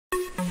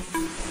Hello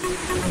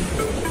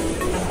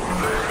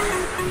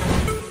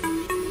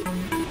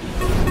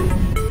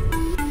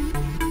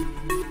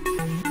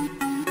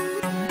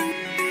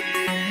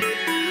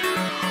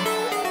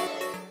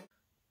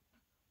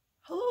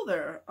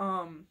there.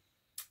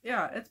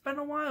 Yeah, it's been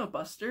a while,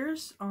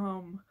 Busters.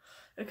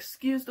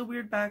 Excuse the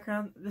weird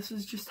background. This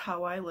is just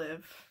how I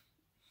live.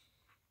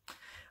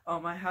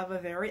 I have a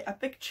very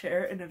epic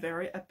chair and a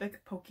very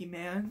epic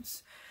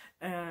Pokemans,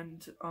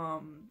 and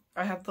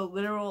I have the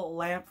literal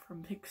lamp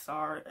from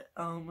Pixar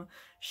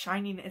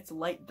shining its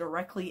light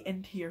directly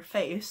into your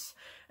face.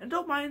 And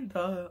don't mind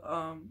the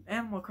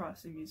Animal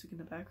Crossing music in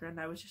the background.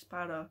 I was just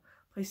about to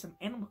play some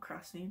Animal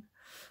Crossing,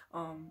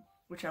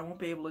 which I won't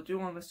be able to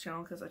do on this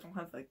channel because I don't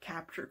have the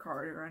capture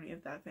card or any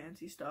of that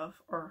fancy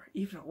stuff, or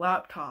even a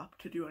laptop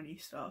to do any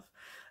stuff.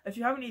 If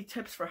you have any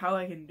tips for how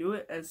I can do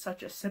it as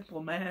such a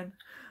simple man,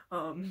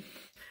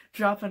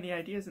 drop any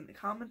ideas in the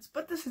comments.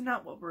 But this is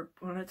not what we're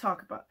going to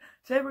talk about.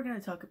 Today we're going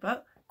to talk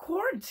about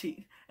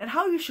quarantine and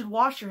how you should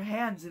wash your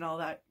hands and all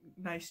that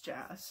nice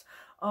jazz.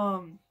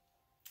 And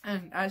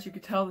as you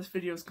can tell, this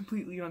video is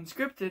completely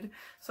unscripted,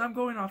 so I'm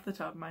going off the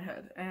top of my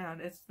head, and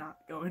it's not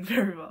going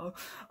very well.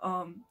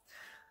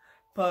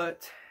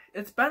 But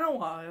it's been a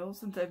while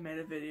since I've made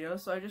a video,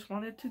 so I just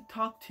wanted to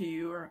talk to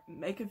you or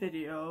make a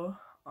video.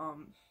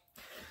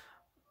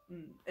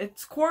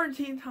 It's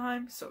quarantine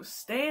time, so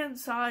stay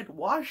inside,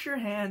 wash your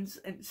hands,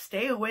 and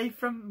stay away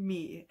from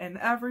me and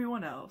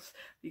everyone else,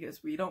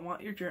 because we don't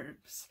want your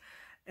germs.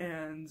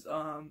 And,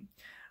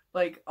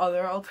 like,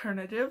 other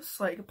alternatives,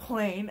 like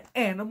playing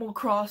Animal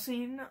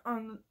Crossing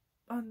on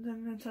the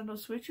Nintendo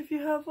Switch if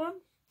you have one.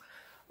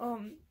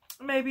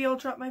 Maybe I'll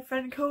drop my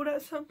friend code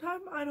at some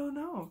time, I don't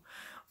know.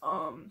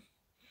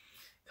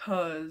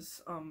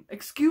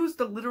 Excuse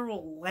the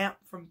literal lamp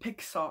from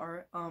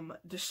Pixar,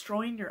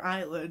 destroying your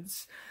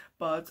eyelids,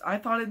 but I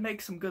thought it'd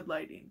make some good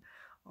lighting.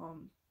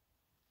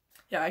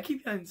 Yeah, I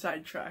keep getting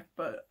sidetracked,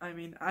 but, I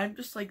mean, I'm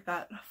just like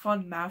that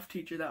fun math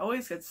teacher that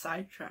always gets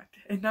sidetracked.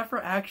 It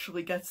never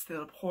actually gets to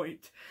the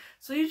point.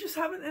 So you just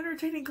have an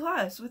entertaining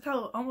class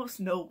without almost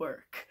no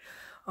work.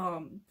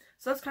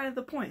 So that's kind of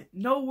the point.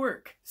 No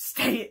work.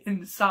 Stay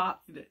inside.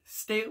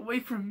 Stay away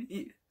from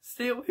me.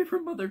 Stay away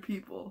from other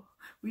people.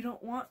 We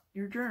don't want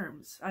your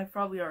germs. I've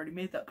probably already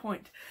made that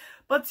point.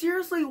 But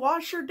seriously,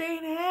 wash your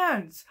dang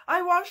hands.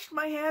 I washed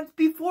my hands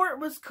before it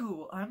was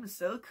cool. I'm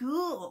so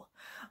cool.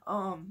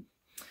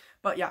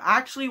 But yeah,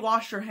 actually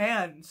wash your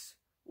hands.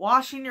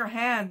 Washing your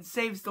hands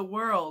saves the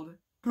world.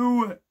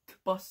 Do it,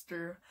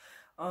 Buster.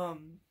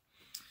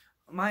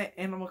 My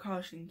Animal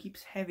Crossing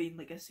keeps having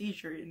like a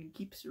seizure and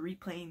keeps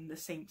replaying the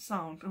same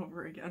sound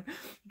over again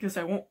because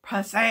I won't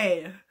press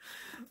A.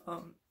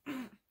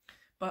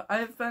 But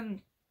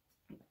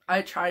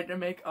I tried to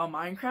make a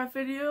Minecraft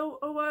video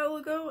a while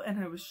ago,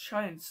 and I was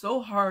trying so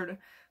hard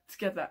to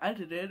get that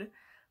edited,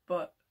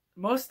 but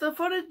most of the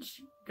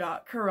footage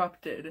got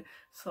corrupted,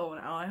 so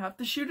now I have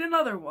to shoot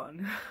another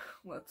one.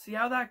 Let's see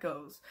how that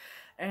goes.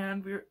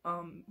 And we're,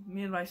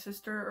 me and my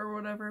sister or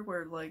whatever,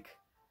 we're like,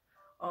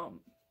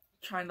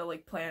 trying to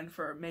like plan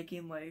for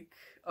making like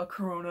a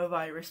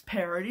coronavirus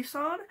parody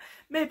song.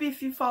 Maybe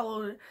if you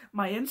followed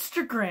my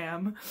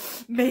Instagram,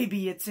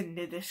 maybe it's in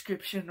the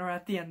description or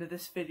at the end of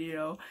this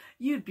video,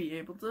 you'd be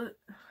able to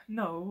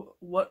know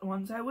what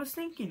ones I was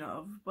thinking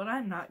of, but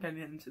I'm not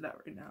getting into that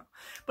right now.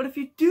 But if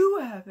you do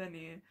have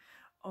any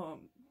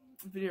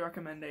video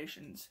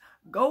recommendations,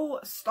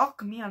 go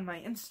stalk me on my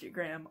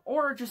Instagram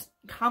or just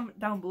comment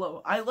down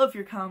below. I love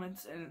your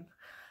comments and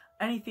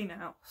anything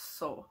else,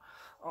 so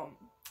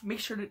make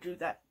sure to do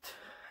that.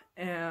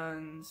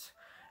 And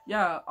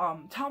yeah,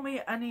 tell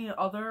me any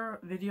other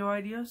video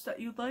ideas that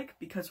you'd like,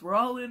 because we're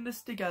all in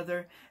this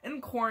together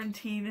in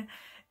quarantine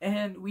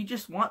and we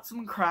just want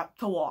some crap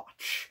to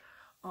watch.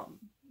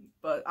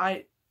 But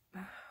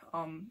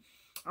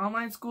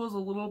online school is a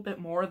little bit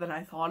more than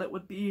I thought it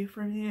would be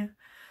for me.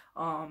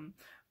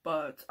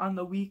 But on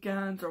the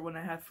weekends or when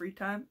I have free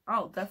time,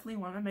 I'll definitely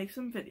want to make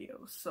some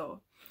videos.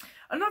 So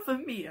enough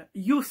of me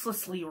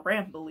uselessly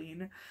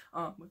rambling.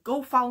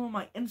 Go follow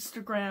my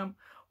Instagram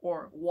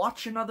or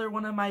watch another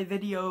one of my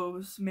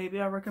videos.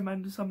 Maybe I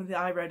recommend some of the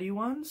iReady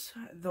ones.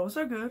 Those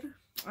are good.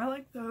 I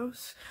like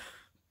those.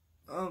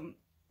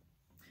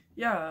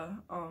 Yeah,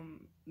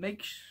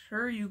 make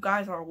sure you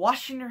guys are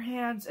washing your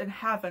hands and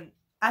have an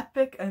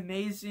epic,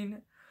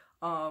 amazing,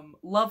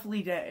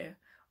 lovely day.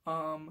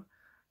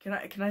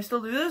 Can I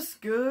still do this?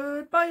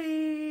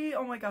 Goodbye.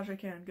 Oh my gosh, I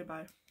can.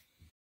 Goodbye.